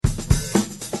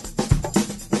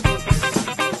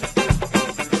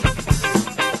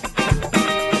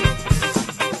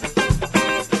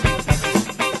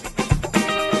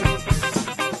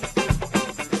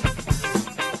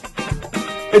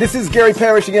this is Gary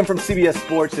Parrish again from CBS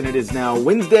Sports, and it is now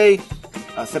Wednesday,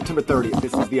 September 30th.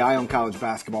 This is the Eye on College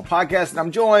Basketball Podcast, and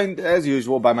I'm joined, as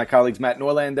usual, by my colleagues Matt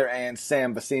Norlander and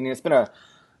Sam Vecini. It's been an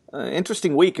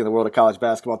interesting week in the world of college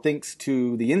basketball, thanks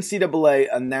to the NCAA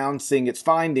announcing its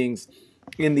findings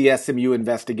in the SMU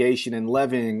investigation and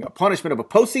levying a punishment of a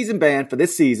postseason ban for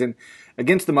this season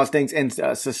against the Mustangs and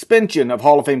suspension of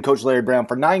Hall of Fame coach Larry Brown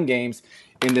for 9 games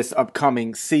in this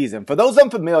upcoming season. For those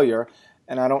unfamiliar,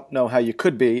 and I don't know how you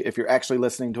could be if you're actually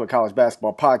listening to a college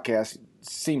basketball podcast,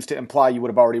 seems to imply you would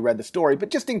have already read the story,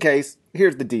 but just in case,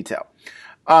 here's the detail.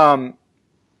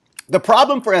 The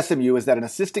problem for SMU is that an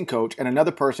assistant coach and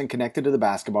another person connected to the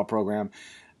basketball program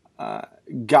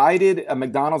guided a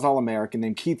McDonald's All-American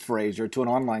named Keith Frazier to an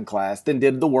online class, then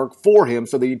did the work for him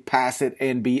so that he'd pass it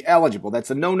and be eligible.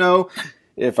 That's a no-no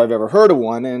if I've ever heard of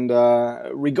one. And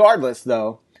regardless,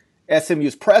 though,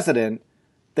 SMU's president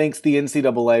thinks the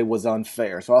NCAA was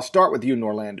unfair. So I'll start with you,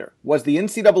 Norlander. Was the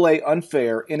NCAA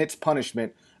unfair in its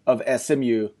punishment of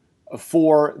SMU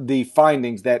for the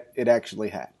findings that it actually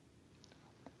had?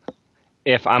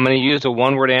 If I'm going to use a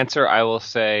one-word answer, I will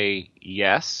say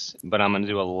yes, but I'm going to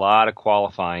do a lot of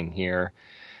qualifying here.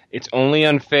 It's only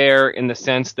unfair in the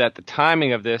sense that the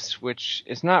timing of this, which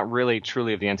is not really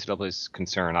truly of the NCAA's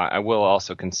concern, I will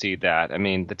also concede that. I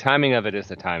mean, the timing of it is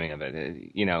the timing of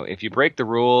it. You know, if you break the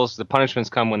rules, the punishments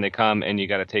come when they come, and you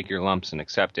got to take your lumps and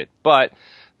accept it. But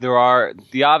there are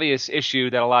the obvious issue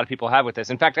that a lot of people have with this.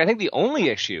 In fact, I think the only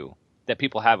issue that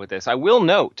people have with this, I will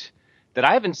note that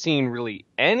I haven't seen really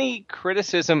any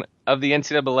criticism of the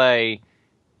NCAA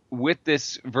with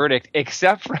this verdict,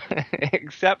 except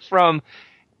from,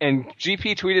 and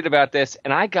GP tweeted about this,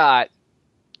 and I got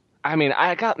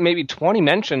maybe 20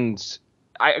 mentions.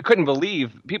 I couldn't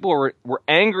believe people were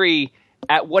angry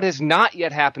at what has not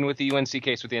yet happened with the UNC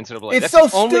case with the NCAA. It's so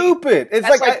stupid. It's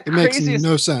like it makes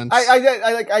no sense.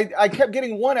 I kept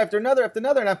getting one after another,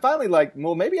 and I'm finally like,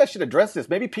 well, maybe I should address this.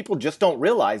 Maybe people just don't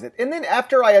realize it. And then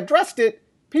after I addressed it,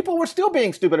 people were still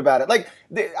being stupid about it.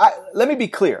 Let me be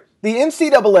clear. The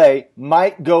NCAA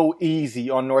might go easy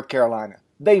on North Carolina.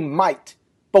 They might.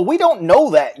 But we don't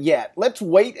know that yet. Let's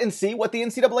wait and see what the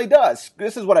NCAA does.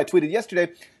 This is what I tweeted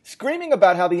yesterday. Screaming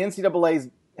about how the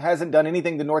NCAA hasn't done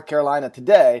anything to North Carolina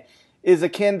today is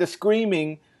akin to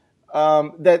screaming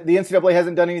that the NCAA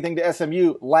hasn't done anything to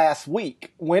SMU last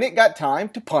week. When it got time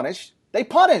to punish, they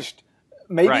punished.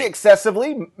 Maybe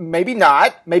excessively, maybe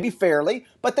not, maybe fairly,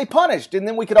 but they punished, and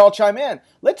then we could all chime in.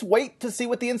 Let's wait to see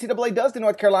what the NCAA does to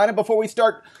North Carolina before we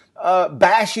start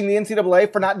bashing the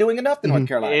NCAA for not doing enough to North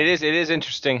Carolina. It is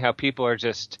interesting how people are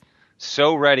just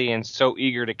so ready and so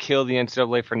eager to kill the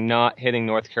NCAA for not hitting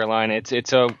North Carolina. It's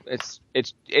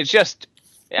just.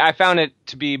 I found it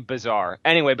to be bizarre.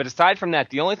 Anyway, but aside from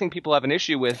that, the only thing people have an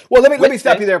issue with. Well, let me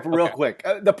stop you there for real quick.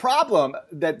 The problem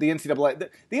that the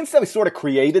NCAA sort of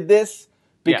created this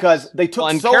because they took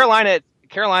and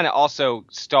Carolina also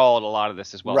stalled a lot of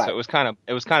this as well. Right. So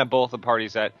it was kind of both the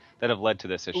parties that have led to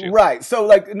this issue. Right. So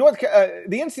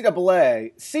the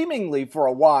NCAA seemingly for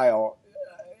a while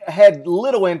had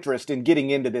little interest in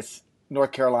getting into this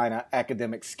North Carolina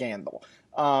academic scandal.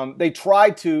 They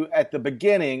tried to at the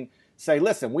beginning say,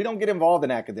 listen, we don't get involved in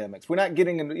academics. We're not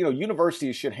getting,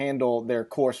 universities should handle their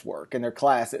coursework and their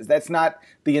classes. That's not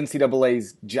the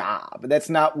NCAA's job. That's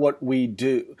not what we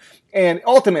do. And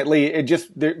ultimately,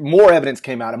 more evidence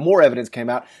came out and more evidence came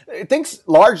out. Thanks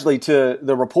largely to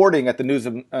the reporting at the News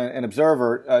and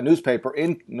Observer newspaper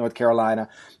in North Carolina.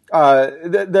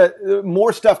 The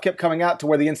more stuff kept coming out to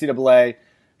where the NCAA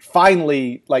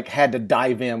finally had to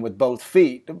dive in with both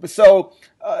feet. So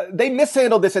they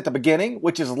mishandled this at the beginning,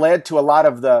 which has led to a lot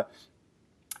of the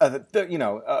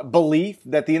belief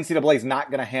that the NCAA is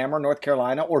not going to hammer North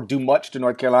Carolina or do much to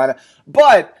North Carolina.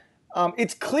 But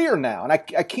it's clear now, and I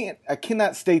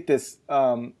cannot state this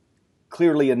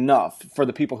clearly enough for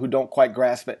the people who don't quite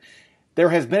grasp it. There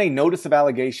has been a notice of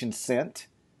allegation sent.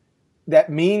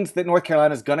 That means that North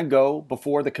Carolina is going to go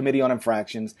before the Committee on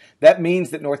Infractions. That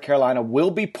means that North Carolina will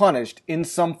be punished in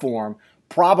some form,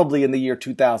 probably in the year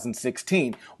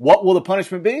 2016. What will the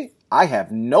punishment be? I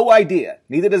have no idea.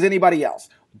 Neither does anybody else.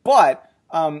 But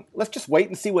let's just wait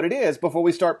and see what it is before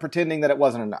we start pretending that it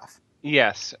wasn't enough.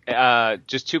 Yes.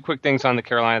 Just 2 quick things on the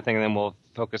Carolina thing, and then we'll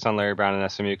focus on Larry Brown and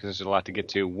SMU because there's a lot to get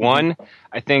to. One,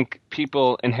 I think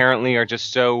people inherently are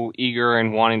just so eager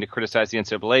and wanting to criticize the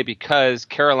NCAA because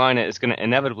Carolina is going to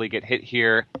inevitably get hit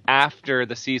here after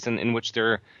the season in which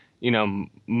they're,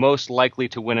 most likely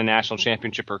to win a national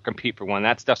championship or compete for one.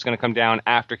 That stuff's going to come down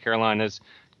after Carolina's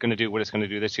going to do what it's going to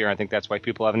do this year. I think that's why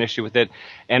people have an issue with it.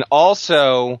 And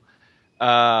also,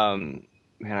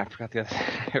 man, I forgot the other.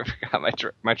 I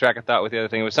forgot my track of thought with the other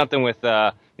thing. It was something with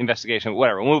investigation.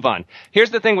 Whatever. We'll move on.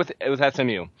 Here's the thing with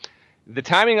SMU. The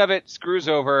timing of it screws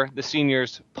over the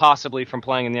seniors possibly from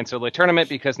playing in the NCAA tournament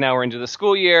because now we're into the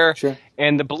school year. Sure.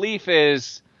 And the belief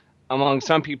is among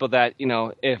some people that,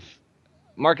 if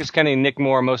Marcus Kenny and Nick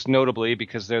Moore, most notably,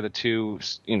 because they're the two,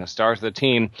 stars of the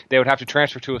team, they would have to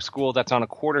transfer to a school that's on a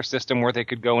quarter system where they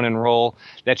could go and enroll.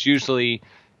 That's usually,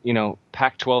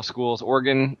 Pac-12 schools.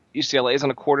 Oregon, UCLA is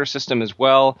on a quarter system as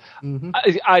well.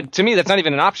 Mm-hmm. To me, that's not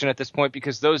even an option at this point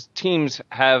because those teams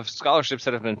have scholarships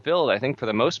that have been filled, I think, for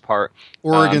the most part.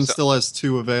 Oregon still has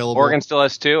 2 available. Oregon still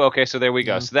has 2? Okay, so there we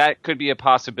go. Yeah. So that could be a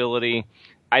possibility.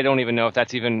 I don't even know if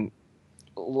that's even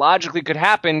logically could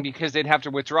happen because they'd have to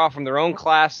withdraw from their own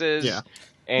classes. Yeah.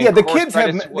 And the kids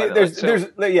have.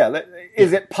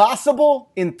 Is it possible?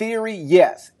 In theory,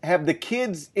 yes. Have the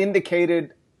kids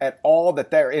indicated at all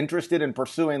that they're interested in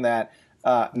pursuing that?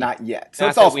 Not yet. So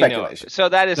it's all speculation. So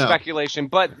that is speculation.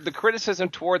 But the criticism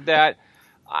toward that,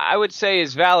 I would say,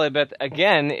 is valid. But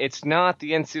again, it's not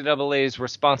the NCAA's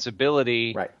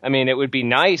responsibility. Right. I mean, it would be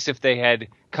nice if they had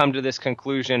come to this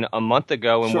conclusion a month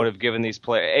ago and would have given these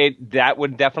players. That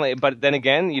would definitely. But then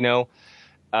again,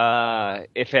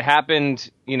 if it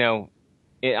happened,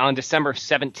 on December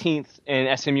 17th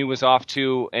and SMU was off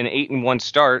to an 8-1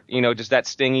 start, does that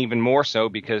sting even more so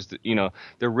because,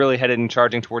 they're really headed and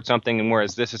charging towards something, and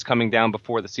whereas this is coming down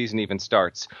before the season even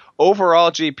starts.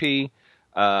 Overall, GP,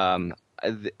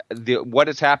 what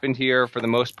has happened here for the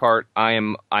most part, I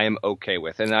am okay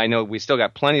with. And I know we still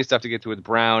got plenty of stuff to get to with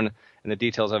Brown and the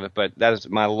details of it, but that is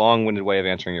my long-winded way of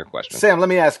answering your question. Sam, let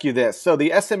me ask you this. So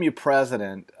the SMU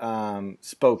president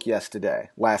spoke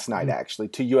last night actually,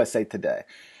 to USA Today.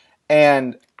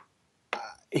 And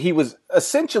he was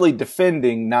essentially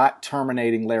defending not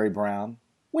terminating Larry Brown,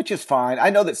 which is fine.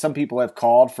 I know that some people have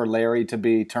called for Larry to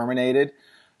be terminated.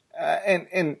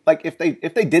 And like if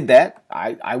they did that,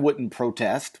 I wouldn't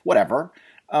protest, whatever.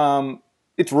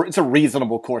 It's a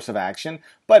reasonable course of action.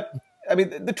 But I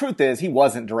mean, the truth is he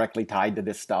wasn't directly tied to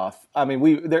this stuff. I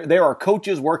mean, there are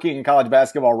coaches working in college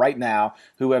basketball right now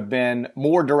who have been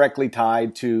more directly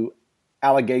tied to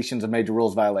allegations of major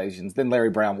rules violations than Larry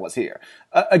Brown was here.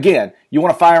 Again, you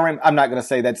want to fire him? I'm not going to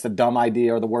say that's the dumb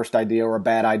idea or the worst idea or a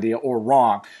bad idea or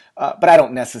wrong, but I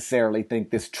don't necessarily think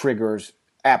this triggers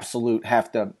absolute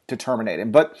have to terminate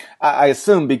him. But I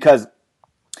assume because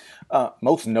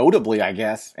most notably, I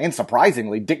guess, and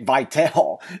surprisingly, Dick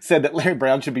Vitale said that Larry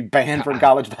Brown should be banned from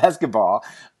college basketball.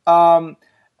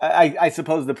 I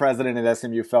suppose the president at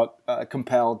SMU felt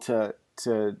compelled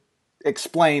to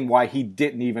explain why he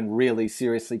didn't even really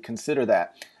seriously consider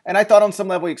that. And I thought on some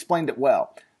level he explained it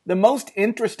well. The most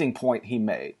interesting point he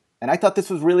made, and I thought this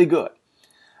was really good,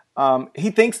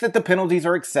 he thinks that the penalties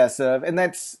are excessive, and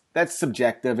that's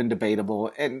subjective and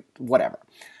debatable and whatever.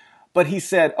 But he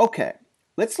said, okay,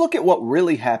 let's look at what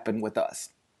really happened with us.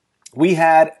 We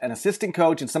had an assistant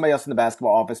coach and somebody else in the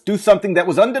basketball office do something that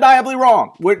was undeniably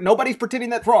wrong. Nobody's pretending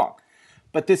that's wrong.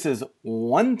 But this is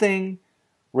one thing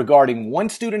regarding one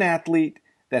student athlete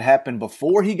that happened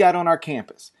before he got on our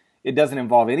campus. It doesn't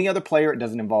involve any other player. It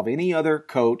doesn't involve any other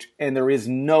coach. And there is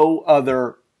no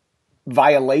other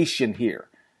violation here.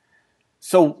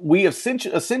 So we have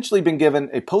essentially been given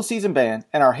a postseason ban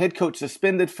and our head coach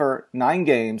suspended for 9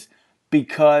 games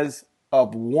because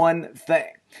of one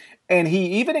thing. And he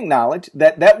even acknowledged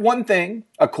that one thing,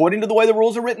 according to the way the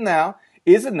rules are written now,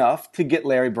 is enough to get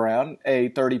Larry Brown a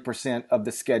 30% of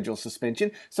the schedule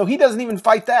suspension. So he doesn't even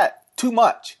fight that too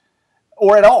much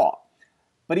or at all.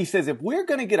 But he says if we're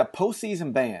going to get a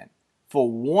postseason ban for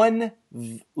one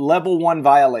level 1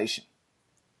 violation,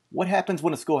 what happens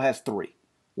when a school has 3?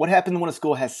 What happens when a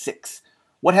school has 6?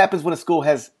 What happens when a school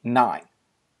has 9?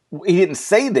 He didn't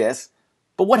say this,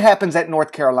 but what happens at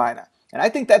North Carolina? And I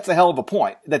think that's a hell of a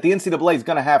point that the NCAA is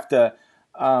going to have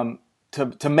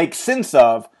to make sense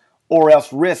of, or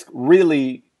else risk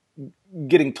really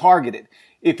getting targeted.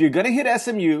 If you're going to hit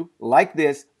SMU like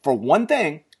this for one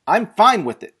thing, I'm fine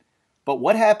with it. But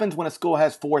what happens when a school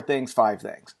has 4 things, 5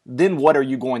 things? Then what are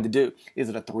you going to do? Is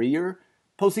it a 3-year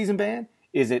postseason ban?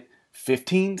 Is it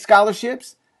 15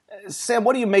 scholarships? Sam,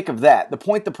 what do you make of that? The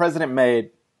point the president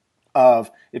made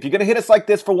of if you're going to hit us like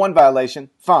this for one violation,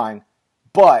 fine.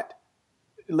 But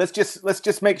let's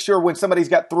just make sure when somebody's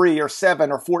got 3 or 7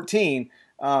 or 14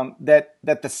 that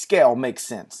the scale makes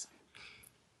sense.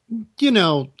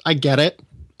 I get it.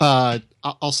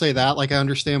 I'll say that. Like, I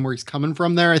understand where he's coming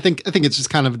from there. I think it's just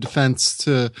kind of a defense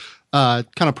to kind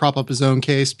of prop up his own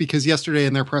case, because yesterday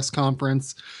in their press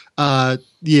conference,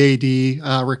 the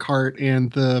AD, Rick Hart,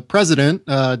 and the president,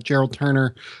 Gerald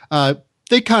Turner,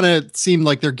 they kind of seem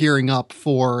like they're gearing up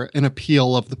for an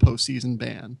appeal of the postseason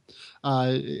ban.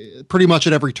 Pretty much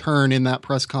at every turn in that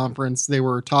press conference, they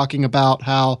were talking about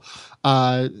how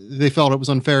they felt it was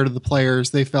unfair to the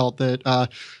players. They felt that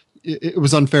it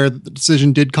was unfair that the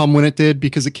decision did come when it did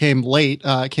because it came late.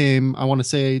 It came, I want to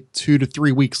say, 2 to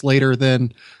 3 weeks later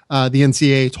than the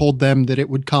NCAA told them that it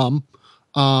would come.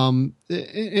 And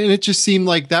it just seemed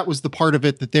like that was the part of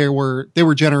it that they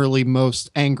were generally most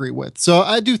angry with. So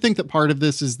I do think that part of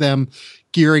this is them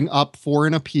gearing up for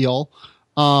an appeal.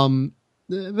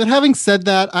 But having said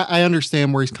that, I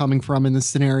understand where he's coming from in this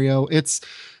scenario. It's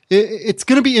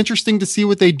going to be interesting to see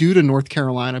what they do to North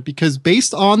Carolina, because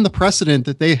based on the precedent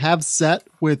that they have set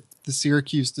with the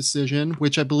Syracuse decision,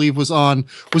 which I believe was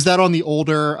that on the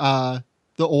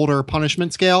older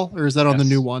punishment scale, or is that on the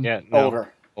new one? Yeah, no,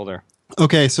 older.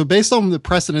 Okay, so based on the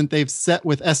precedent they've set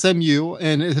with SMU,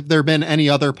 and have there been any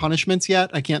other punishments yet?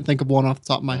 I can't think of one off the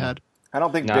top of my head. I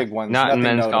don't think big ones. Not in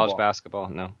men's notable. college basketball,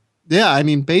 no. Yeah, I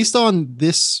mean, based on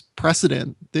this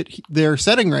precedent that they're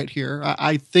setting right here,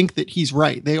 I think that he's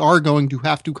right. They are going to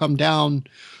have to come down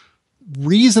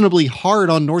reasonably hard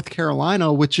on North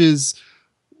Carolina, which is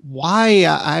why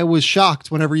I was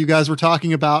shocked whenever you guys were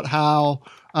talking about how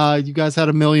you guys had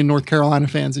 1 million North Carolina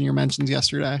fans in your mentions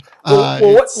yesterday.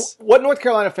 What North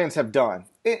Carolina fans have done?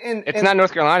 It's not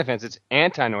North Carolina fans; it's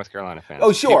anti-North Carolina fans.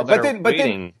 Oh, sure, but then,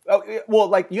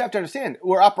 like you have to understand,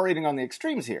 we're operating on the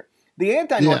extremes here. The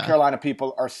anti-North Carolina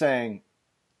people are saying,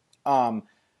 the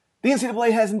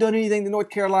NCAA hasn't done anything to North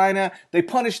Carolina. They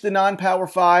punished the non-Power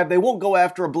 5. They won't go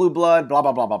after a blue blood. Blah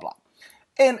blah blah blah blah.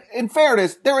 And in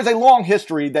fairness, there is a long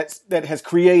history that has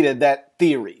created that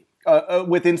theory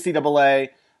with NCAA.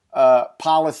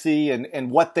 Policy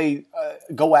and what they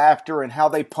go after and how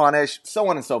they punish, so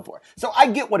on and so forth. So I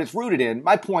get what it's rooted in.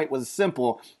 My point was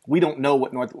simple. We don't know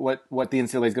what the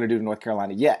NCAA is going to do to North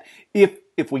Carolina yet.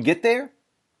 If we get there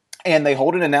and they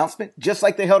hold an announcement, just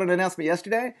like they held an announcement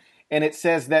yesterday, and it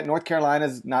says that North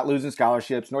Carolina's not losing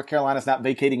scholarships, North Carolina's not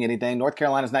vacating anything, North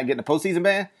Carolina's not getting a postseason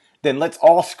ban, then let's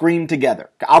all scream together.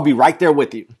 I'll be right there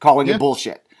with you, calling it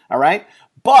bullshit. All right?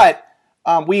 But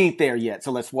we ain't there yet,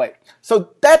 so let's wait. So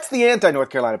that's the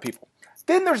anti-North Carolina people.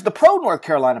 Then there's the pro-North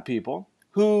Carolina people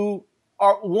who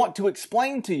want to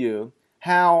explain to you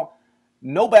how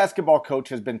no basketball coach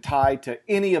has been tied to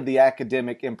any of the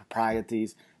academic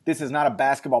improprieties. This is not a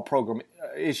basketball program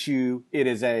issue. It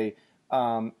is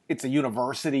it's a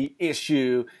university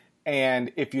issue.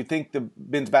 And if you think the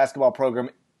men's basketball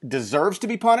program deserves to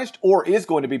be punished or is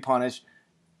going to be punished,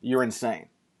 you're insane.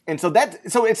 And so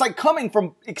it's like coming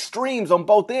from extremes on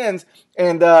both ends,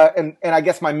 and I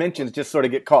guess my mentions just sort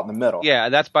of get caught in the middle. Yeah,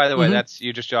 that's, by the way, that's,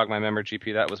 you just jogged my memory,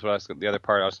 GP. That was the other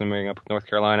part I was bringing up with North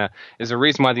Carolina, is the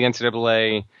reason why the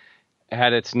NCAA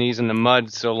had its knees in the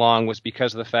mud so long was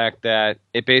because of the fact that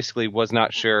it basically was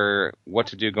not sure what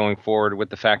to do going forward with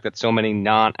the fact that so many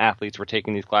non-athletes were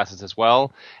taking these classes as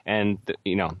well, and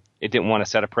it didn't want to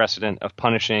set a precedent of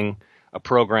punishing a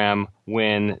program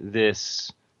when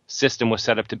this system was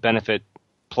set up to benefit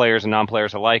players and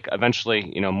non-players alike.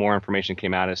 Eventually, more information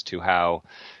came out as to how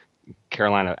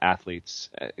Carolina athletes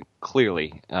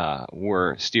clearly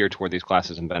were steered toward these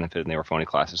classes and benefited, and they were phony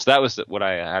classes. So that was what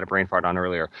I had a brain fart on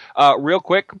earlier. Real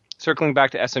quick, circling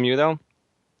back to SMU though,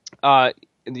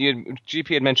 the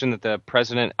GP had mentioned that the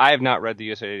president. I have not read the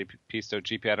USA piece, so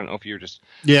GP, I don't know if you're just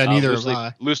neither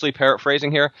loosely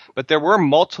paraphrasing here, but there were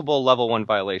multiple level 1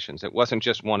 violations. It wasn't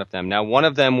just one of them. Now, one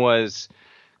of them was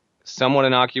somewhat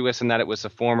innocuous in that it was a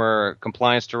former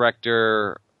compliance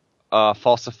director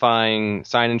falsifying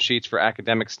sign-in sheets for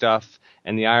academic stuff,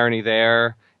 and the irony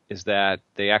there is that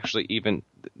they actually, even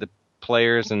the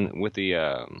players and with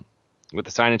the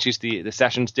sign-in sheets, the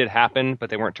sessions did happen,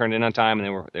 but they weren't turned in on time,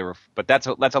 and they were. But that's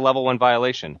a level 1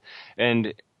 violation.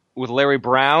 And with Larry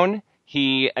Brown,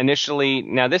 he initially,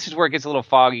 now this is where it gets a little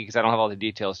foggy because I don't have all the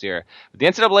details here. But the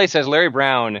NCAA says Larry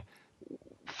Brown,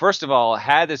 first of all,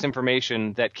 had this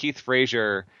information that Keith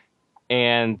Frazier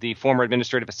and the former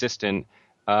administrative assistant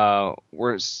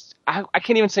were, I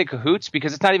can't even say cahoots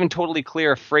because it's not even totally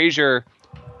clear if Frazier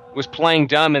was playing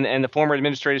dumb and the former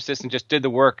administrative assistant just did the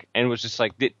work and was just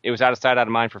like, it was out of sight, out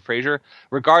of mind for Frazier.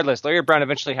 Regardless, Larry Brown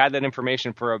eventually had that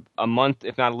information for a month,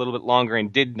 if not a little bit longer,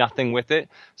 and did nothing with it.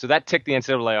 So that ticked the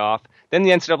NCAA off. Then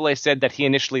the NCAA said that he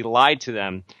initially lied to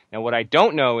them. Now, what I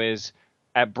don't know is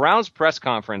at Brown's press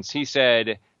conference, he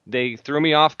said, they threw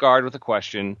me off guard with a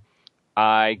question.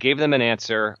 I gave them an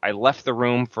answer. I left the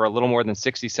room for a little more than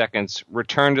 60 seconds,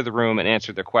 returned to the room, and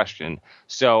answered their question.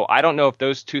 So I don't know if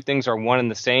those two things are one and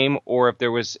the same, or if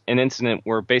there was an incident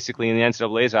where basically in the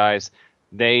NCAA's eyes,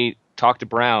 they talked to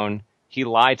Brown, he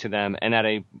lied to them, and at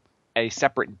a a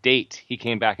separate date, he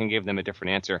came back and gave them a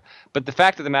different answer. But the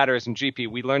fact of the matter is, in GP,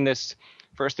 we learned this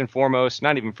first and foremost,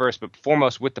 not even first, but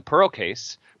foremost with the Pearl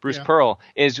case, Bruce Pearl,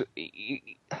 is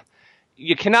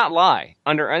you cannot lie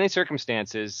under any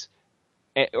circumstances,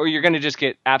 or you're going to just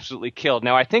get absolutely killed.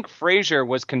 Now, I think Frazier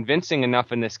was convincing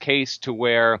enough in this case to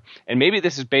where, and maybe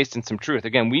this is based in some truth.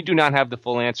 Again, we do not have the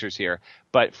full answers here,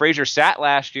 but Frazier sat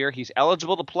last year. He's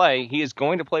eligible to play. He is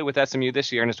going to play with SMU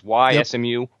this year, and it's why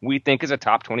SMU, we think, is a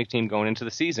top 20 team going into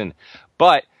the season.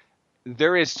 But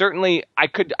there is certainly, I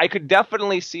could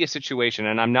definitely see a situation,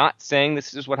 and I'm not saying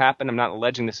this is what happened. I'm not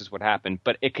alleging this is what happened,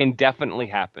 but it can definitely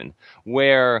happen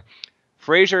where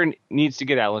Frazier needs to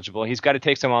get eligible. He's got to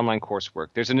take some online coursework.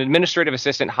 There's an administrative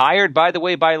assistant hired, by the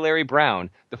way, by Larry Brown.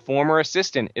 The former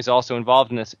assistant is also involved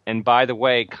in this, and by the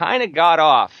way, kind of got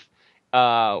off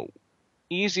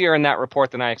easier in that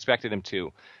report than I expected him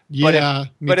to. Yeah,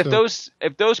 but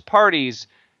if those parties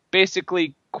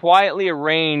basically quietly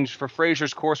arrange for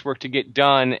Frazier's coursework to get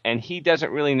done, and he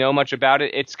doesn't really know much about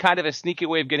it, it's kind of a sneaky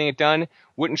way of getting it done.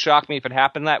 Wouldn't shock me if it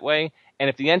happened that way. And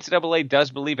if the NCAA does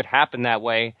believe it happened that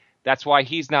way, that's why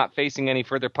he's not facing any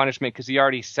further punishment, because he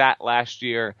already sat last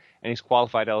year and he's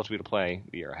qualified eligible to play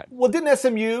the year ahead. Well, didn't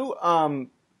SMU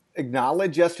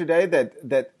acknowledge yesterday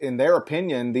that in their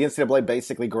opinion, the NCAA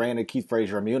basically granted Keith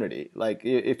Frazier immunity? Like,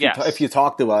 if you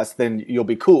talk to us, then you'll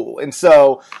be cool. And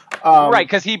so, right,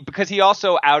 because he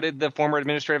also outed the former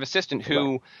administrative assistant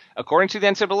who, according to the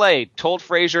NCAA, told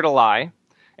Frazier to lie,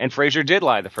 and Frazier did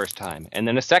lie the first time, and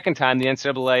then the second time the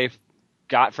NCAA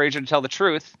got Frazier to tell the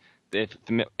truth. The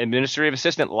administrative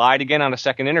assistant lied again on a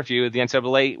second interview. The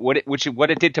NCAA, what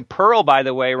it did to Pearl, by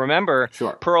the way, remember,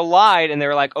 Pearl lied, and they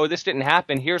were like, oh, this didn't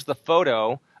happen. Here's the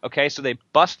photo. Okay, so they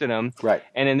busted him. Right.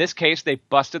 And in this case, they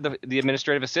busted the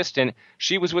administrative assistant.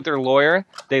 She was with her lawyer.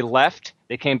 They left.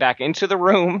 They came back into the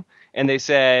room, and they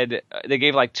said, they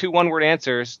gave like 2 one-word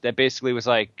answers that basically was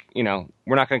like, we're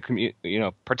not going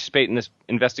to participate in this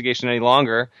investigation any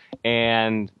longer.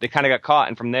 And they kind of got caught,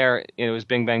 and from there, it was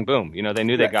bing, bang, boom. They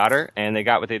knew they got her, and they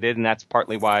got what they did, and that's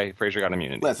partly why Frazier got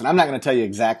immunity. Listen, I'm not going to tell you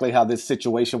exactly how this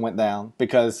situation went down,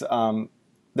 because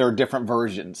there are different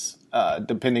versions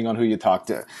depending on who you talk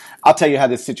to. I'll tell you how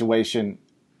this situation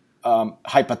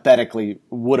hypothetically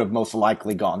would have most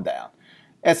likely gone down.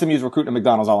 SMU's recruiting a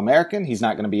McDonald's All-American. He's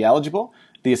not going to be eligible.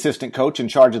 The assistant coach in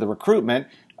charge of the recruitment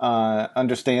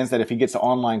understands that if he gets an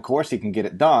online course, he can get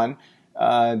it done.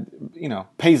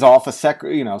 Pays off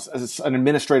an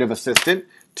administrative assistant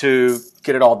to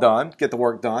get it all done, get the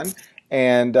work done,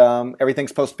 and everything's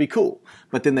supposed to be cool.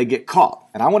 But then they get caught.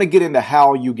 And I want to get into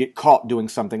how you get caught doing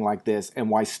something like this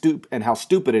and how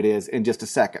stupid it is in just a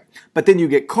second. But then you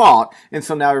get caught, and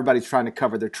so now everybody's trying to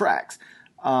cover their tracks.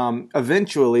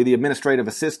 Eventually, the administrative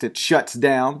assistant shuts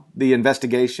down the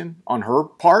investigation on her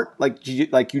part, like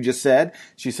you just said.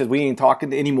 She says, we ain't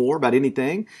talking anymore about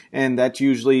anything, and that's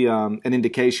usually an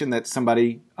indication that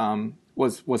somebody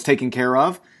was taken care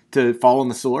of to fall on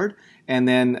the sword, and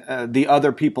then the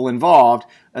other people involved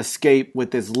escape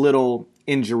with as little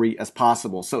injury as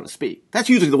possible, so to speak. That's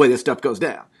usually the way this stuff goes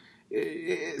down.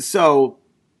 So,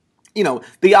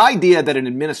 the idea that an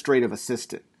administrative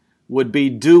assistant would be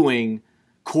doing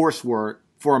coursework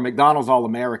for a McDonald's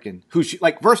All-American who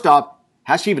first off,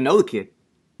 how's she even know the kid,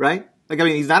 right?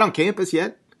 He's not on campus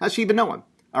yet. How's she even know him?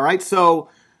 All right. So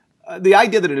the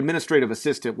idea that an administrative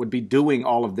assistant would be doing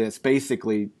all of this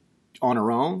basically on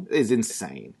her own is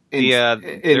insane.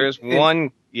 There's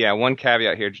one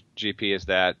caveat here, GP, is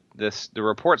that the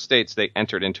report states they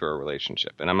entered into a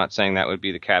relationship, and I'm not saying that would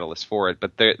be the catalyst for it,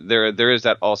 but there is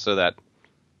that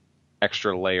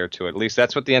extra layer to it. At least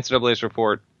that's what the NCAA's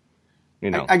report.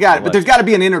 I got it, but there's got to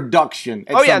be an introduction.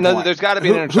 There's got to be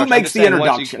an introduction. Who makes the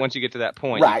introduction? Once you get to that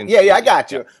point, right? I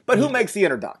got you. But who makes the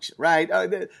introduction, right?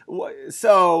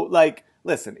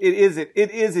 Listen,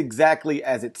 it is exactly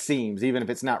as it seems, even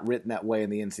if it's not written that way in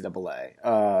the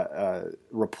NCAA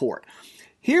report.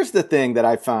 Here's the thing that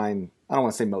I find, I don't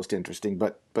want to say most interesting,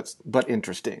 but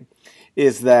interesting,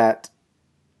 is that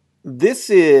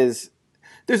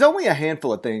there's only a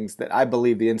handful of things that I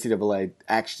believe the NCAA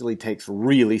actually takes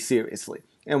really seriously.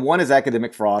 And one is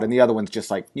academic fraud, and the other one's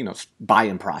just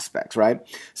buying prospects, right?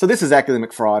 So this is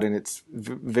academic fraud in its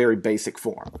very basic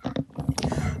form.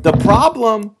 The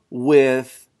problem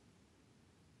with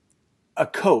a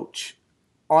coach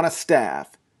on a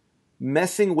staff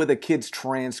messing with a kid's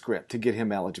transcript to get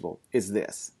him eligible is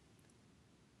this.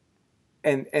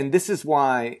 And this is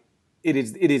why it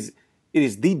is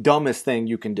the dumbest thing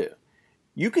you can do.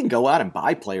 You can go out and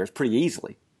buy players pretty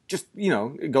easily. Just,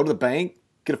 go to the bank,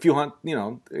 get a few hundred,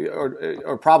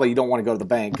 or probably you don't want to go to the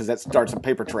bank because that starts a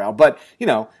paper trail. But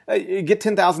get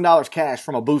 $10,000 cash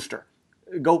from a booster.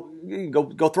 Go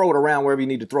throw it around wherever you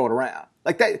need to throw it around.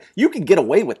 Like that, you can get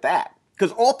away with that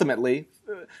because ultimately,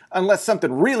 unless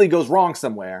something really goes wrong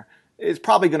somewhere, it's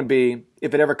probably going to be,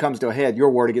 if it ever comes to a head, your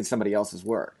word against somebody else's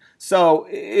word. So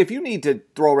if you need to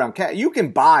throw around cash, you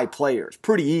can buy players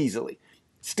pretty easily,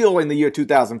 still in the year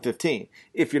 2015,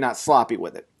 if you're not sloppy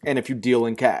with it and if you deal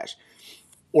in cash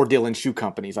or deal in shoe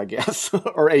companies, I guess,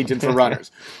 or agents or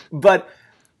runners. But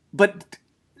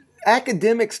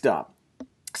academic stuff,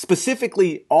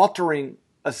 specifically altering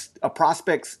a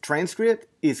prospect's transcript,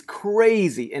 is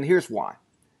crazy, and here's why.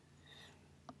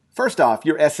 First off,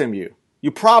 you're SMU. You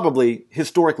probably,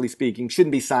 historically speaking,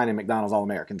 shouldn't be signing McDonald's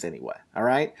All-Americans anyway, all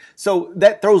right? So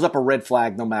that throws up a red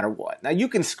flag no matter what. Now, you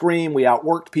can scream, we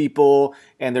outworked people,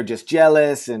 and they're just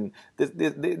jealous, and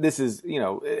this is,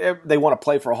 they want to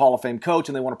play for a Hall of Fame coach,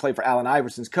 and they want to play for Allen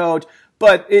Iverson's coach,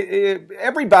 but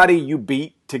everybody you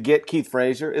beat to get Keith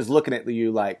Frazier is looking at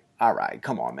you like, all right,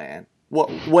 come on, man.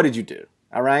 What did you do,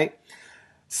 all right?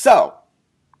 So,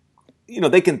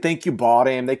 they can think you bought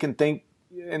him, they can think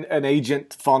an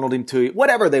agent funneled him to you.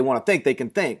 Whatever they want to think, they can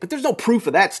think. But there's no proof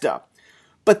of that stuff.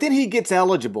 But then he gets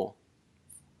eligible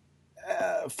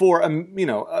for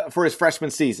his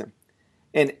freshman season.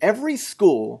 And every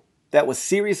school that was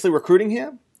seriously recruiting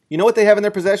him, you know what they have in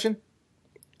their possession?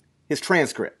 His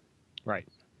transcript. Right.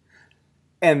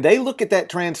 And they look at that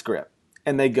transcript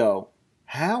and they go,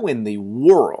 how in the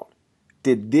world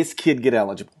did this kid get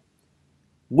eligible?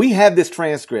 We have this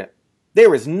transcript.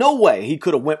 There is no way he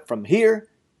could have went from here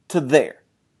to there.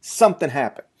 Something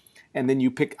happened. And then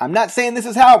you pick, I'm not saying this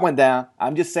is how it went down.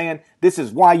 I'm just saying this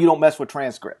is why you don't mess with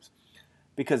transcripts.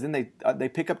 Because then they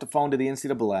pick up the phone to the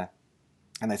NCAA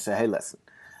and they say, hey, listen,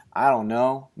 I don't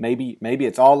know. Maybe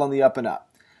it's all on the up and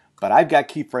up. But I've got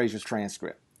Keith Frazier's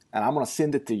transcript and I'm going to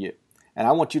send it to you. And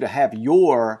I want you to have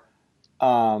your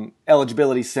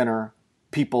eligibility center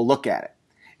people look at it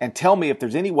and tell me if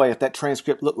there's any way, if that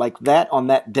transcript looked like that on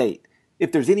that date,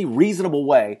 if there's any reasonable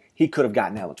way he could have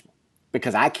gotten eligible,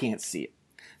 because I can't see it.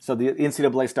 So the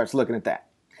NCAA starts looking at that.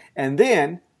 And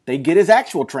then they get his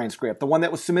actual transcript, the one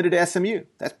that was submitted to SMU.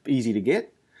 That's easy to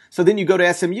get. So then you go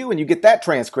to SMU and you get that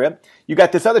transcript. You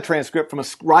got this other transcript from a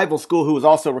rival school who was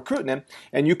also recruiting him,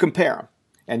 and you compare them.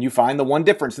 And you find the one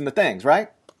difference in the things, right?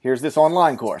 Here's this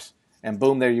online course. And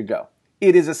boom, there you go.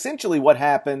 It is essentially what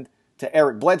happened to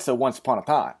Eric Bledsoe once upon a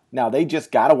time. Now, they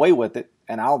just got away with it.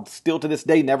 And I'll still to this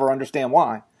day never understand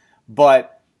why.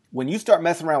 But when you start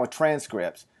messing around with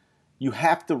transcripts, you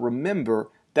have to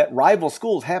remember that rival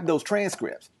schools have those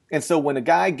transcripts. And so when a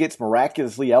guy gets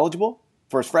miraculously eligible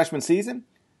for his freshman season,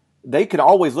 they can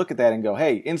always look at that and go,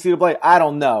 hey, NCAA, I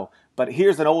don't know, but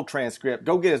here's an old transcript.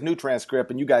 Go get his new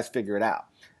transcript and you guys figure it out.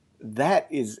 That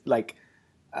is like,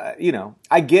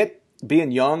 I get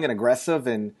being young and aggressive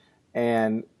and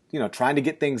trying to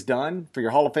get things done for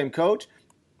your Hall of Fame coach.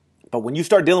 But when you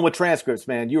start dealing with transcripts,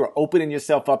 man, you are opening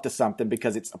yourself up to something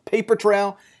because it's a paper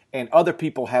trail and other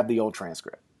people have the old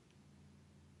transcript.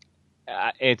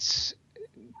 It's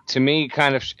to me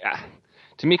kind of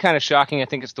shocking. I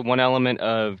think it's the one element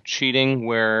of cheating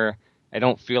where I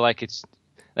don't feel like it's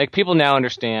like people now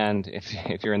understand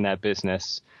if you're in that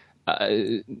business,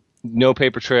 no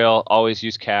paper trail, always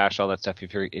use cash, all that stuff.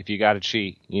 If you got to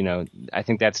cheat, I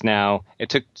think that's now. It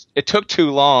took too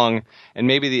long, and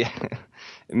maybe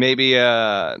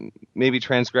maybe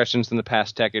transgressions in the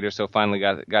past decade or so finally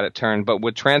got it turned. But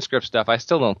with transcript stuff, I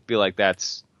still don't feel like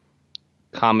that's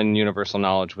common universal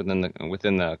knowledge within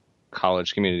the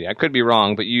college community. I could be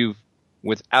wrong, but you've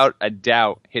without a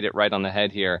doubt hit it right on the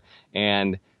head here.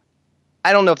 And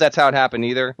I don't know if that's how it happened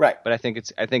either. Right. But I think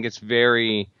it's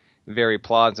very, very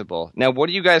plausible. Now, what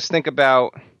do you guys think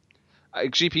about?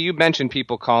 GP, you mentioned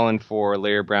people calling for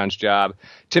Larry Brown's job.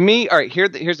 To me, all right,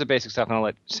 here's the basic stuff, and I'll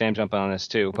let Sam jump on this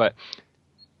too. But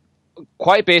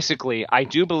quite basically, I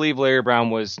do believe Larry Brown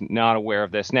was not aware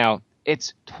of this. Now,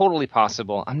 it's totally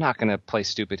possible. I'm not going to play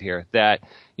stupid here. That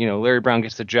Larry Brown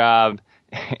gets the job,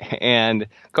 and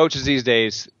coaches these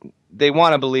days they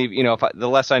want to believe. The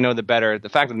less I know, the better. The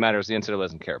fact of the matter is, the NCAA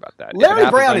doesn't care about that. Larry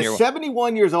Brown is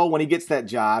 71 years old when he gets that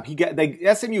job.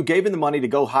 SMU gave him the money to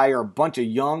go hire a bunch of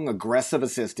young, aggressive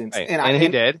assistants, right. and he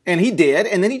did,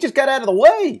 and then he just got out of the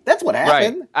way. That's what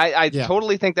happened. Right. I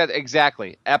totally think that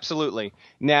exactly, absolutely.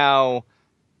 Now,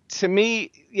 to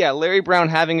me, yeah, Larry Brown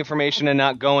having information and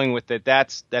not going with it,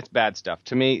 that's bad stuff.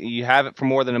 To me, you have it for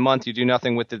more than a month, you do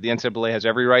nothing with it. The NCAA has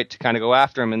every right to kind of go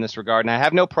after him in this regard. And I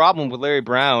have no problem with Larry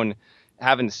Brown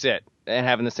having to sit and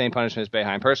having the same punishment as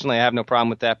Boeheim. Personally, I have no problem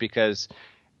with that because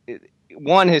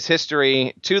one, his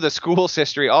history, two, the school's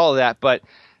history, all of that. But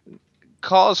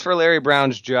calls for Larry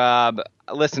Brown's job.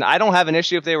 Listen, I don't have an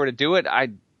issue if they were to do it. I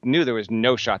knew there was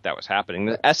no shot that was happening.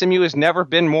 The SMU has never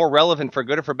been more relevant for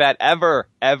good or for bad,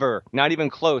 ever, not even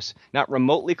close, not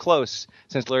remotely close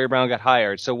since Larry Brown got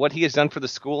hired. So what he has done for the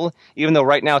school, even though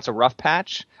right now it's a rough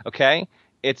patch, okay,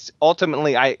 it's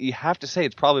ultimately, you have to say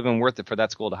it's probably been worth it for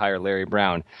that school to hire Larry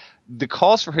Brown. The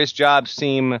calls for his job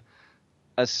seem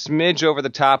a smidge over the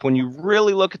top. When you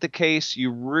really look at the case,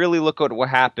 you really look at what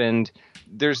happened,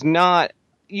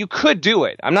 you could do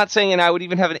it. I'm not saying I would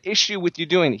even have an issue with you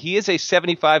doing it. He is a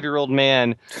 75-year-old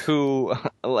man who,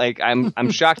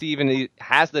 I'm shocked he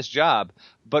has this job.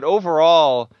 But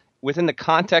overall, within the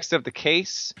context of the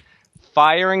case,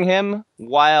 firing him,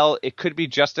 while it could be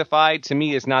justified, to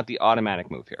me is not the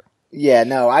automatic move here. Yeah,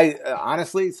 no,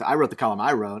 honestly, I wrote the column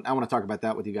I wrote. I want to talk about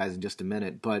that with you guys in just a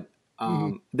minute. But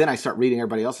then I start reading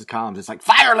everybody else's columns. It's like,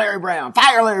 fire Larry Brown,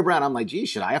 fire Larry Brown. I'm like, gee,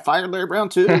 should I have fired Larry Brown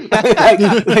too? Maybe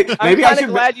I'm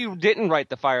glad you didn't write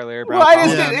the fire Larry Brown.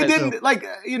 Well, it didn't,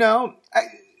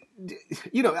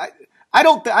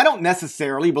 I don't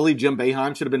necessarily believe Jim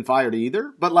Boeheim should have been fired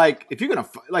either. But if you're going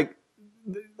to,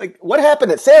 what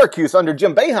happened at Syracuse under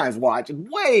Jim Boeheim's watch is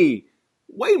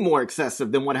way more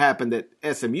excessive than what happened at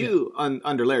SMU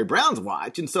under Larry Brown's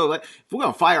watch. And so, if we're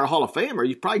going to fire a Hall of Famer,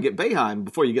 you probably get Boeheim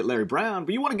before you get Larry Brown.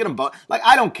 But you want to get them both.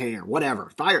 I don't care.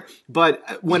 Whatever. Fire.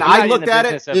 But when I looked at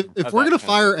it... If we're going to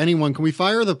fire anyone, can we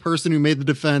fire the person who made the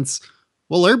defense?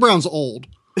 Well, Larry Brown's old.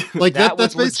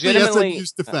 That's basically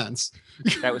SMU's defense.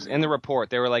 That was in the report.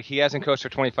 They were like, he hasn't coached for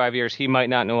 25 years. He might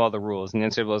not know all the rules. And the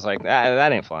NCAA was like,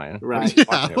 that ain't flying. Right.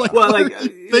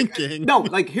 Thinking. No,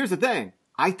 here's the thing.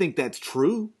 I think that's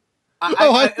true.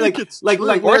 I think it's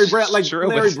true.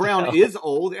 Larry Brown is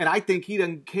old, and I think he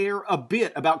doesn't care a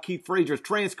bit about Keith Frazier's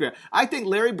transcript. I think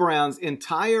Larry Brown's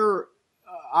entire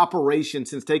operation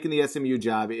since taking the SMU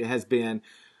job has been,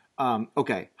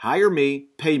 okay, hire me,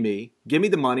 pay me, give me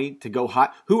the money to go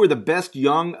hire. Who are the best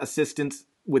young assistants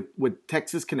with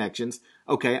Texas connections?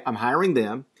 Okay, I'm hiring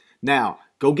them. Now,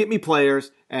 go get me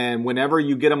players, and whenever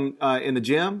you get them in the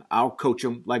gym, I'll coach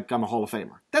them like I'm a Hall of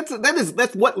Famer.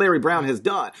 That's what Larry Brown has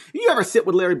done. You ever sit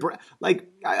with Larry Brown?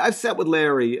 I've sat with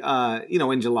Larry,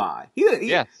 in July. He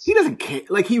doesn't care.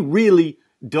 He really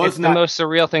does it's not. It's the most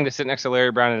surreal thing to sit next to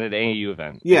Larry Brown at an AAU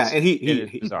event. Yeah, and he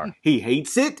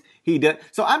hates it. He does.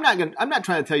 So I'm not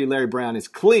trying to tell you Larry Brown is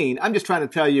clean. I'm just trying to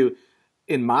tell you,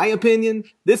 in my opinion,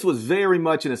 this was very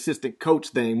much an assistant coach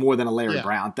thing more than a Larry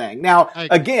Brown thing. Now,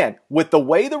 again, with the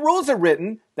way the rules are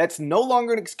written, that's no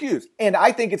longer an excuse. And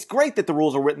I think it's great that the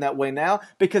rules are written that way now,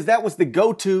 because that was the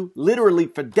go-to literally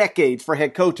for decades for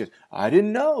head coaches. I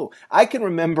didn't know. I can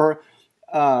remember,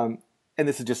 and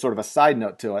this is just sort of a side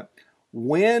note to it,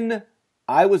 when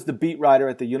I was the beat writer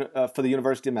at for the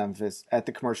University of Memphis at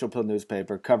the Commercial Appeal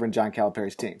newspaper covering John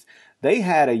Calipari's teams. They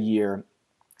had a year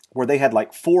where they had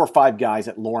 4 or 5 guys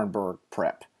at Laurinburg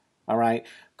Prep. All right.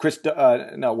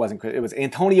 It wasn't Chris. It was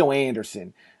Antonio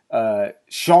Anderson,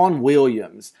 Sean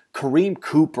Williams, Kareem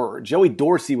Cooper, Joey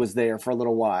Dorsey was there for a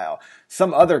little while.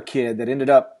 Some other kid that ended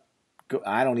up,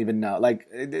 I don't even know.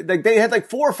 They had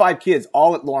 4 or 5 kids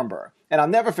all at Laurinburg. And I'll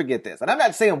never forget this. And I'm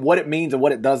not saying what it means or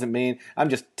what it doesn't mean. I'm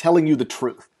just telling you the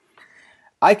truth.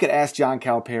 I could ask John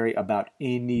Calipari about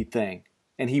anything,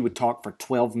 and he would talk for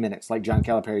 12 minutes like John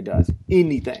Calipari does.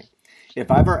 Anything. If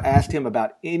I ever asked him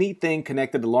about anything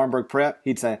connected to Laurinburg Prep,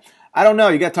 he'd say, I don't know.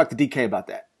 You got to talk to DK about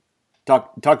that.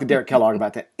 Talk to Derek Kellogg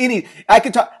about that. I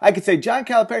could say, John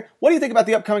Calipari, what do you think about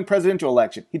the upcoming presidential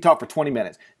election? He'd talk for 20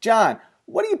 minutes. John,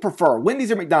 what do you prefer,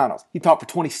 Wendy's or McDonald's? He'd talk for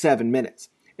 27 minutes.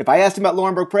 If I asked him about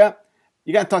Laurinburg Prep,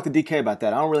 you got to talk to DK about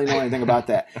that. I don't really know anything about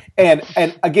that. And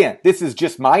again, this is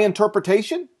just my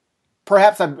interpretation.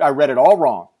 Perhaps I read it all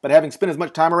wrong, but having spent as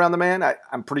much time around the man,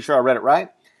 I'm pretty sure I read it right.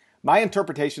 My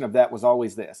interpretation of that was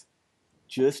always this: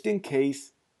 just in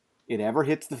case it ever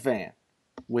hits the fan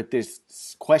with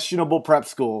this questionable prep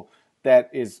school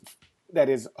that is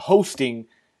hosting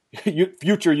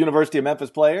future University of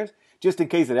Memphis players, just in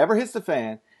case it ever hits the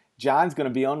fan, John's going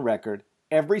to be on record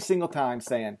every single time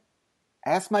saying,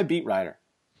 ask my beat writer.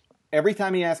 Every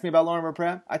time he asked me about Laurinburg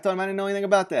Prep, I told him I didn't know anything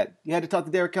about that. You had to talk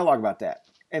to Derek Kellogg about that.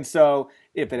 And so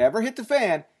if it ever hit the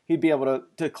fan, he'd be able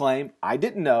to claim, I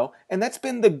didn't know. And that's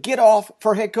been the get-off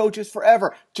for head coaches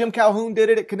forever. Jim Calhoun did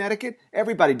it at Connecticut.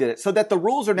 Everybody did it. So that the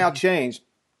rules are now changed,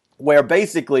 where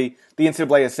basically the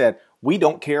NCAA has said, we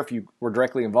don't care if you were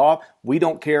directly involved. We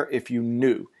don't care if you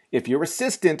knew. If your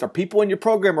assistant or people in your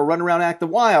program are running around acting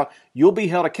wild, you'll be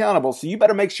held accountable. So you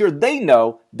better make sure they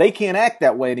know they can't act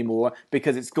that way anymore,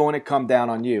 because it's going to come down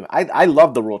on you. I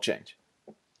love the rule change.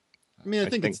 I mean, I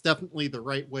think it's definitely the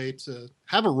right way to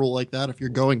have a rule like that if you're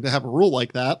going to have a rule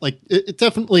like that. Like, it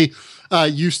definitely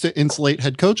used to insulate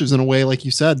head coaches in a way, like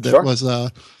you said, that was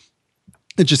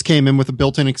it just came in with a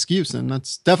built-in excuse, and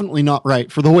that's definitely not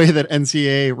right for the way that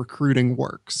NCAA recruiting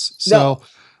works. So,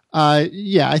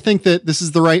 I think that this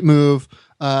is the right move.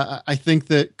 I think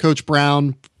that Coach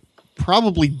Brown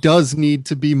probably does need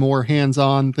to be more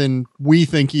hands-on than we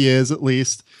think he is, at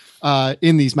least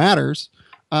in these matters.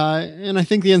 And I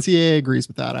think the NCAA agrees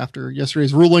with that after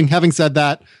yesterday's ruling. Having said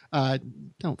that,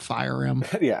 don't fire him.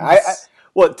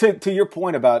 Well, to your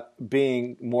point about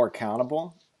being more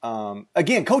accountable,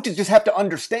 again, coaches just have to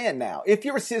understand now. If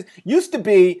you're used to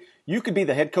be, you could be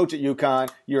the head coach at UConn.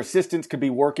 Your assistants could be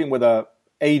working with a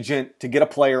agent to get a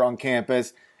player on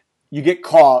campus. You get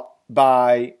caught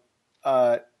by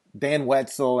Dan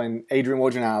Wetzel and Adrian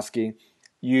Wojnarowski.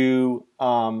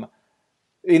 NCAA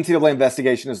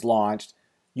investigation is launched.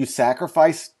 You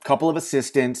sacrifice a couple of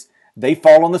assistants. They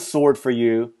fall on the sword for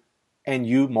you, and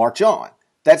you march on.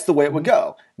 That's the way it would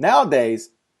go.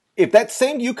 Nowadays, if that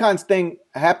same UConn's thing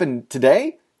happened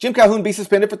today, Jim Calhoun would be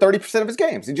suspended for 30% of his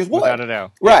games. He just would. Without a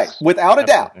doubt. Right. Yes. Without a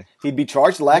Absolutely. doubt. He'd be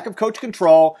charged lack of coach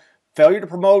control, failure to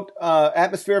promote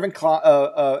atmosphere of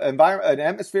environment, an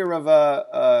atmosphere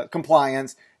of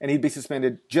compliance, and he'd be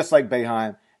suspended just like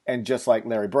Boeheim and just like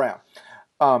Larry Brown.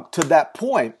 To that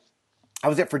point, I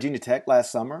was at Virginia Tech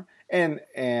last summer, and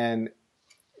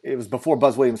it was before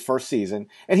Buzz Williams' first season,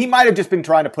 and he might have just been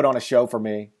trying to put on a show for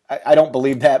me. I don't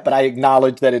believe that, but I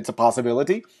acknowledge that it's a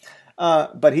possibility.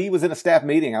 But he was in a staff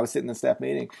meeting. I was sitting in a staff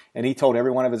meeting, and he told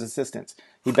every one of his assistants.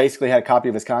 He basically had a copy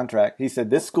of his contract. He said,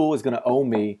 this school is going to owe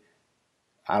me,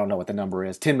 I don't know what the number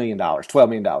is, $10 million, $12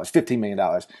 million, $15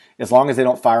 million, as long as they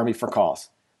don't fire me for cause.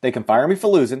 They can fire me for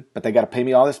losing, but they got to pay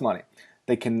me all this money.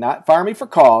 They cannot fire me for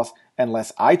cause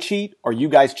unless I cheat or you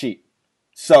guys cheat.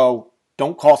 So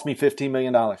don't cost me $15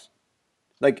 million.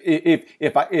 Like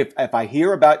if I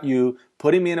hear about you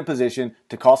putting me in a position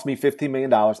to cost me $15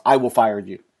 million, I will fire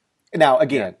you. Now,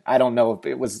 again, I don't know if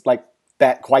it was like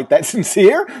that, quite that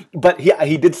sincere, but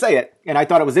he did say it. And I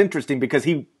thought it was interesting because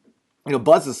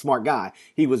Buzz is a smart guy.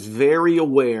 He was very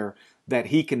aware that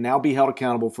he can now be held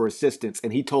accountable for assistants.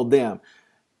 And he told them,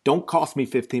 don't cost me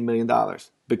 $15 million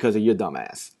because of your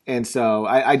dumbass. And so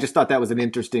I just thought that was an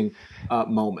interesting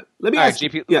moment. Let me ask you.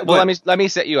 GP, yeah, well, let me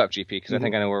set you up, GP, because I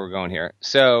think I know where we're going here.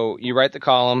 So you write the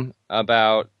column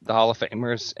about the Hall of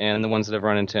Famers and the ones that have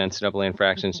run into NCAA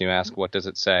infractions. And you ask, what does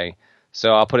it say?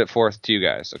 So I'll put it forth to you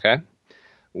guys, okay?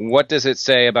 What does it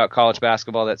say about college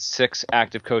basketball that 6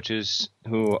 active coaches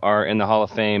who are in the Hall of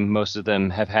Fame, most of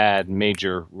them have had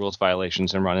major rules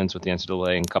violations and run-ins with the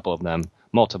NCAA, and a couple of them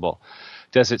multiple?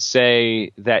 Does it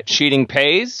say that cheating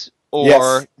pays,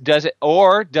 or does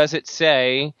it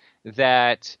say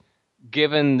that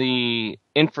given the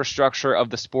infrastructure of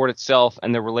the sport itself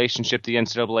and the relationship the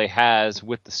NCAA has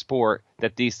with the sport,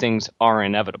 that these things are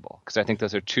inevitable? Because I think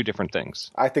those are two different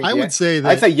things. Would say that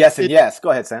I'd say yes and yes. Go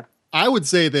ahead, Sam. I would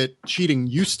say that cheating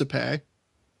used to pay.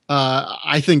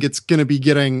 I think it's going to be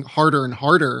getting harder and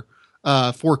harder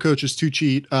for coaches to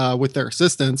cheat with their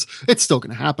assistants. It's still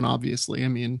going to happen, obviously. I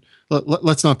mean,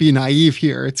 let's not be naive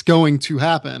here. It's going to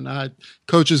happen.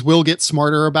 Coaches will get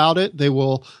smarter about it. They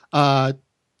will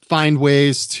find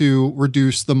ways to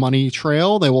reduce the money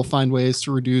trail. They will find ways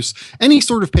to reduce any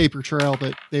sort of paper trail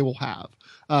that they will have.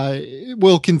 It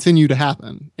will continue to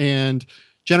happen. And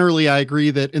generally, I agree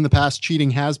that in the past,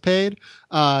 cheating has paid,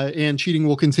 and cheating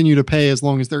will continue to pay as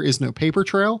long as there is no paper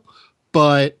trail.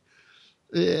 But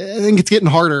I think it's getting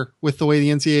harder with the way the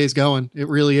NCAA is going. It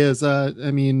really is.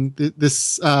 I mean,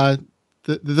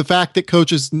 the fact that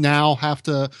coaches now have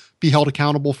to be held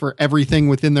accountable for everything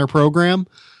within their program,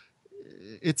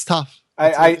 it's tough.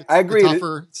 I agree.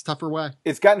 It's a tougher way.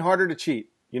 It's gotten harder to cheat.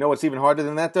 You know what's even harder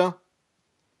than that, though?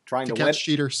 Trying to catch win.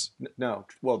 Cheaters. No,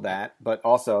 well, that, but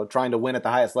also trying to win at the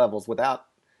highest levels without,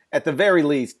 at the very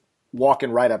least,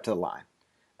 walking right up to the line.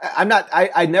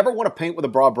 I never want to paint with a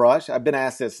broad brush. I've been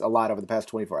asked this a lot over the past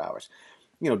 24 hours.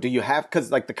 Do you have,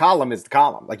 because like the column is the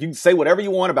column. Like you can say whatever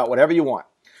you want about whatever you want.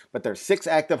 But there's 6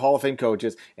 active Hall of Fame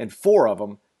coaches, and 4 of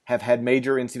them have had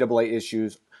major NCAA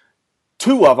issues.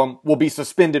 2 of them will be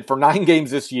suspended for 9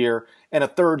 games this year, and a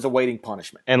third's awaiting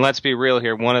punishment. And let's be real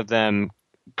here. One of them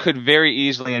could very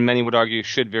easily, and many would argue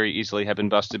should very easily, have been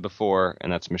busted before,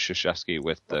 and that's Krzyzewski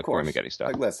with the Corey Maggette stuff.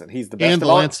 Like, listen, he's the best and of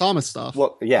the all. Lance Thomas stuff.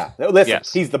 Well, yeah. Listen,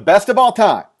 He's the best of all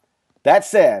time. That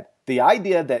said, the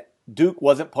idea that Duke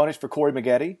wasn't punished for Corey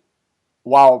Maggette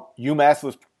while UMass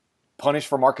was punished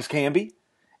for Marcus Camby,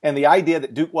 and the idea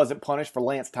that Duke wasn't punished for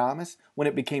Lance Thomas when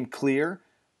it became clear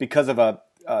because of a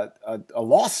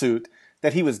lawsuit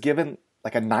that he was given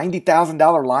like a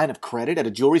 $90,000 line of credit at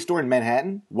a jewelry store in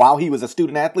Manhattan while he was a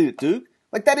student athlete at Duke?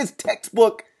 Like, that is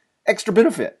textbook extra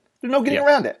benefit. There's no getting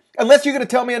around it. Unless you're going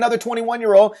to tell me another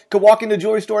 21-year-old could walk into a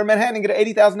jewelry store in Manhattan and get an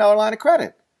 $80,000 line of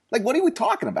credit. Like, what are we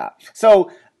talking about?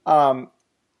 So,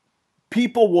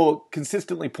 people will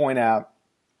consistently point out,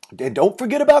 and don't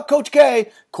forget about Coach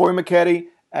K, Corey McKetty,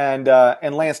 and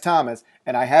Lance Thomas.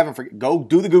 And I haven't forget. Go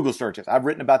do the Google searches. I've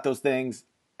written about those things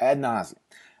ad nauseum.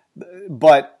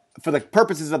 But for the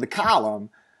purposes of the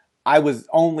column, I was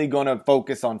only going to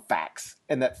focus on facts,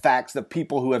 and that facts of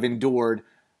people who have endured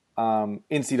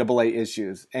NCAA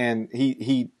issues. And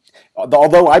he,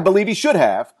 although I believe he should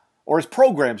have, or his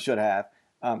program should have,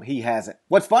 he hasn't.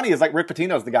 What's funny is like Rick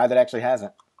Pitino's the guy that actually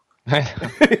hasn't.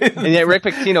 And yet Rick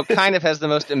Pitino kind of has the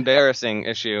most embarrassing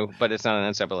issue, but it's not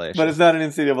an NCAA issue. But it's not an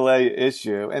NCAA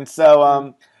issue. And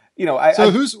so,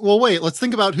 wait, let's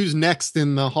think about who's next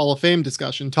in the Hall of Fame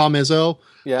discussion. Tom Izzo.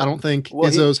 Yeah. I don't think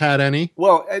Izzo's had any.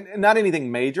 Well, not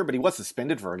anything major, but he was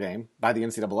suspended for a game by the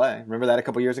NCAA. Remember that a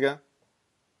couple years ago?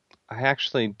 I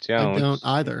actually don't. I don't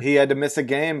either. He had to miss a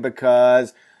game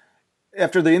because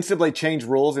after the NCAA changed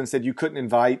rules and said you couldn't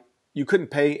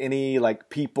pay any like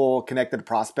people connected to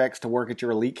prospects to work at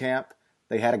your elite camp.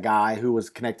 They had a guy who was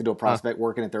connected to a prospect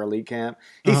working at their elite camp.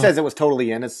 He says it was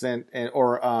totally innocent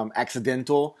or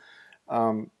accidental,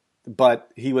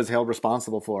 but he was held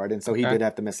responsible for it, and so he did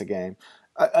have to miss a game.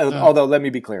 Although, let me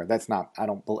be clear, that's not. I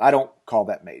don't call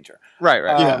that major.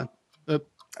 Right.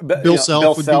 Bill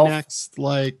Self would be next.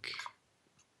 Like,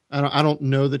 I don't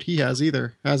know that he has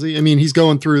either. Has he? I mean, he's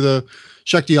going through the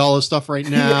Shektiala stuff right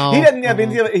now. He doesn't have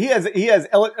he has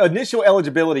initial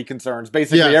eligibility concerns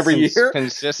basically every year.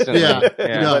 Consistently. Yeah, he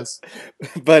does.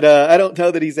 But I don't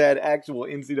know that he's had actual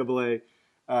NCAA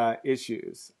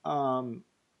issues. Bo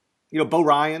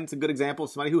Ryan's a good example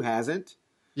of somebody who hasn't.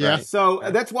 Yeah. Right? So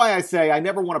that's why I say I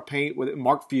never want to paint with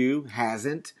Mark Few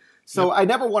hasn't. So I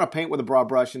never want to paint with a broad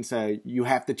brush and say you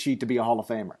have to cheat to be a Hall of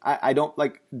Famer. I don't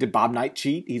like. Did Bob Knight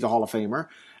cheat? He's a Hall of Famer.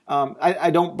 I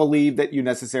don't believe that you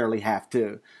necessarily have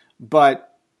to,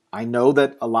 but I know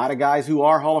that a lot of guys who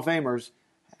are Hall of Famers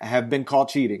have been caught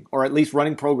cheating, or at least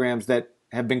running programs that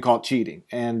have been caught cheating,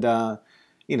 and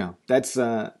that's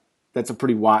a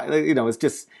pretty wide.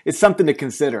 It's something to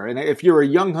consider. And if you're a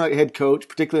young head coach,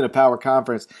 particularly in a power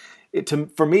conference,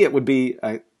 for me it would be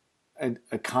a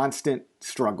constant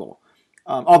struggle.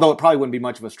 Although it probably wouldn't be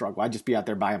much of a struggle. I'd just be out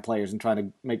there buying players and trying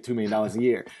to make $2 million a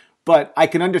year. But I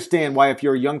can understand why if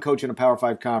you're a young coach in a Power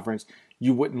 5 conference,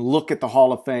 you wouldn't look at the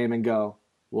Hall of Fame and go,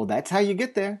 well, that's how you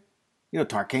get there.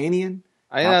 Tarkanian.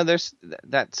 I know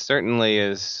that certainly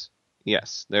is.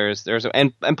 Yes,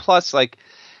 and plus, like,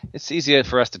 it's easier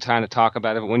for us to kind of talk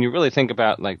about it. But when you really think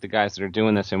about like the guys that are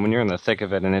doing this, and when you're in the thick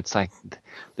of it, and it's like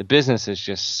the business is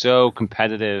just so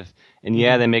competitive, and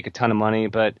they make a ton of money,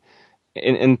 but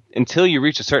until you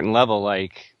reach a certain level,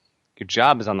 like, your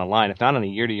job is on the line, if not on a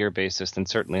year-to-year basis, then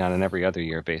certainly on an every other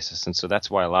year basis. And so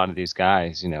that's why a lot of these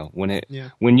guys,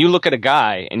 when you look at a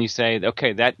guy and you say,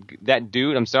 okay, that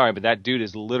dude, I'm sorry, but that dude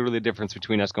is literally the difference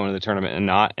between us going to the tournament and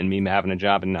not, and me having a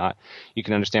job and not. You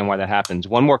can understand why that happens.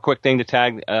 One more quick thing to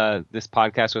tag this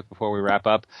podcast with before we wrap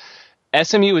up.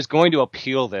 SMU is going to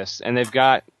appeal this, and they've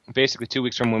got basically 2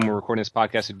 weeks from when we're recording this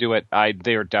podcast to do it. I'd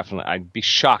be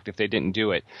shocked if they didn't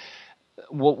do it.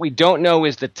 What we don't know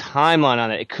is the timeline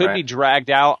on it. It could be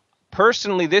dragged out.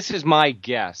 Personally, this is my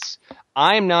guess.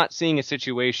 I'm not seeing a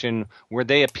situation where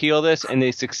they appeal this and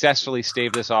they successfully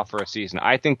stave this off for a season.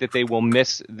 I think that they will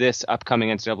miss this upcoming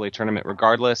NCAA tournament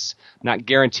regardless. Not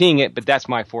guaranteeing it, but that's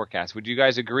my forecast. Would you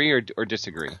guys agree or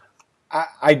disagree?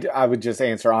 I would just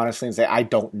answer honestly and say I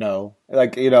don't know.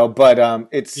 But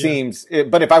it seems.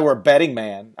 But if I were a betting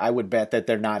man, I would bet that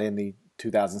they're not in the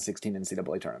 2016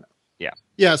 NCAA tournament.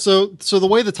 Yeah. So the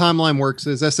way the timeline works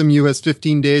is SMU has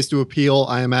 15 days to appeal.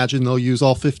 I imagine they'll use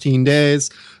all 15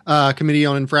 days. Committee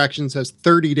on Infractions has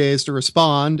 30 days to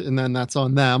respond, and then that's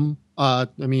on them.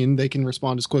 They can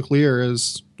respond as quickly or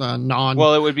as non.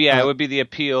 Well, it would be the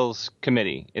appeals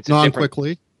committee. It's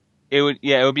non-quickly.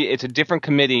 It's a different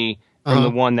committee from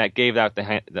the one that gave out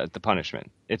the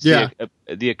punishment. It's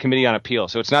the committee on appeal.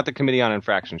 So it's not the committee on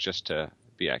infractions, just to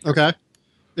be accurate. Okay.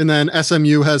 And then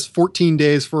SMU has 14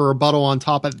 days for a rebuttal on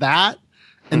top of that.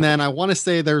 And then I want to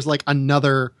say there's like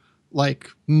another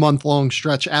month-long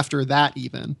stretch after that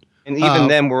even. And even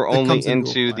then we're only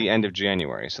into the end of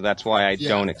January. So that's why I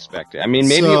don't expect it. I mean,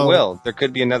 maybe it will. There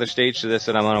could be another stage to this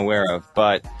that I'm unaware of.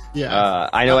 But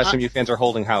I know SMU fans are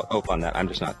holding hope on that. I'm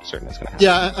just not certain it's going to happen.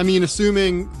 Yeah, I mean,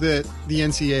 assuming that the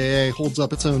NCAA holds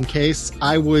up its own case,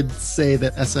 I would say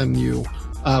that SMU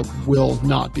will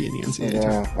not be in the NCAA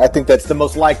tournament. I think that's the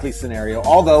most likely scenario.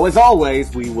 Although, as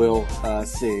always, we will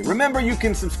see. Remember, you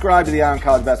can subscribe to the Eye on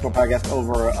College Basketball Podcast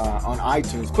over on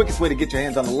iTunes. Quickest way to get your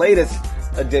hands on the latest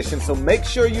edition. So make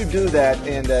sure you do that.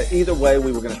 And either way,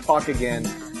 we were going to talk again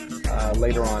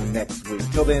later on next week.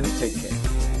 Till then, take care.